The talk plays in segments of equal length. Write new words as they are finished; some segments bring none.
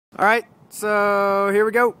Alright, so here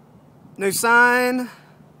we go. New sign.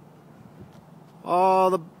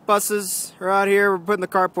 All the buses are out here. We're putting the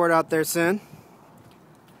carport out there soon.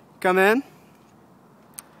 Come in.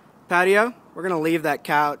 Patio. We're going to leave that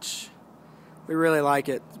couch. We really like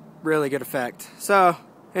it. Really good effect. So,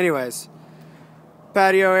 anyways,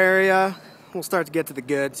 patio area. We'll start to get to the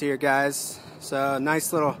goods here, guys. So,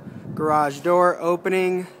 nice little garage door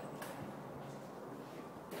opening.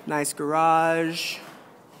 Nice garage.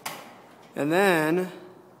 And then,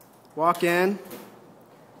 walk in.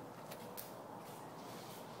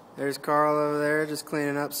 There's Carl over there just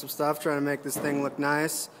cleaning up some stuff, trying to make this thing look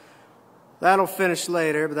nice. That'll finish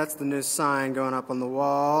later, but that's the new sign going up on the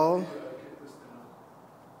wall.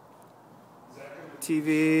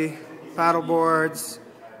 TV, paddle boards,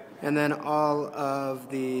 and then all of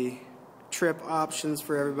the trip options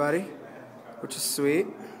for everybody, which is sweet.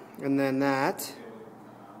 And then that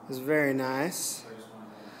is very nice.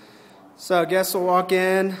 So guests will walk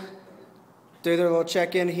in, do their little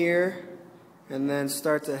check-in here, and then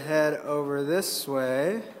start to head over this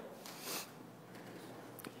way.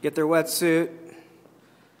 Get their wetsuit,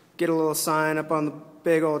 get a little sign up on the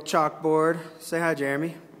big old chalkboard. Say hi,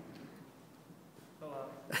 Jeremy. Hello.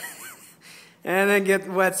 And then get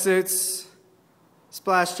the wetsuits,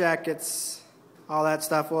 splash jackets, all that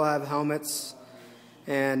stuff. We'll have helmets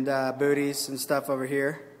and booties and stuff over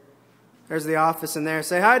here. There's the office in there.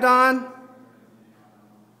 Say hi, Don.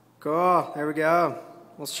 Cool. There we go.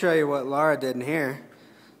 We'll show you what Laura did in here.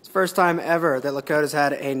 It's the first time ever that Lakota's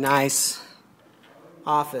had a nice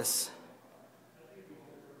office.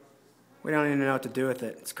 We don't even know what to do with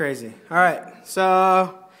it. It's crazy. All right.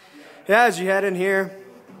 So, yeah, as you head in here,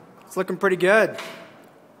 it's looking pretty good.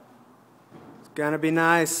 It's going to be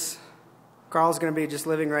nice. Carl's going to be just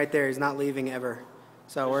living right there. He's not leaving ever.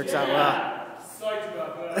 So it works out well. Psyched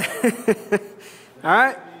about that. All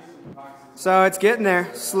right. So it's getting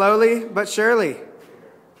there, slowly but surely.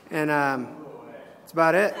 And that's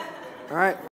about it. All right.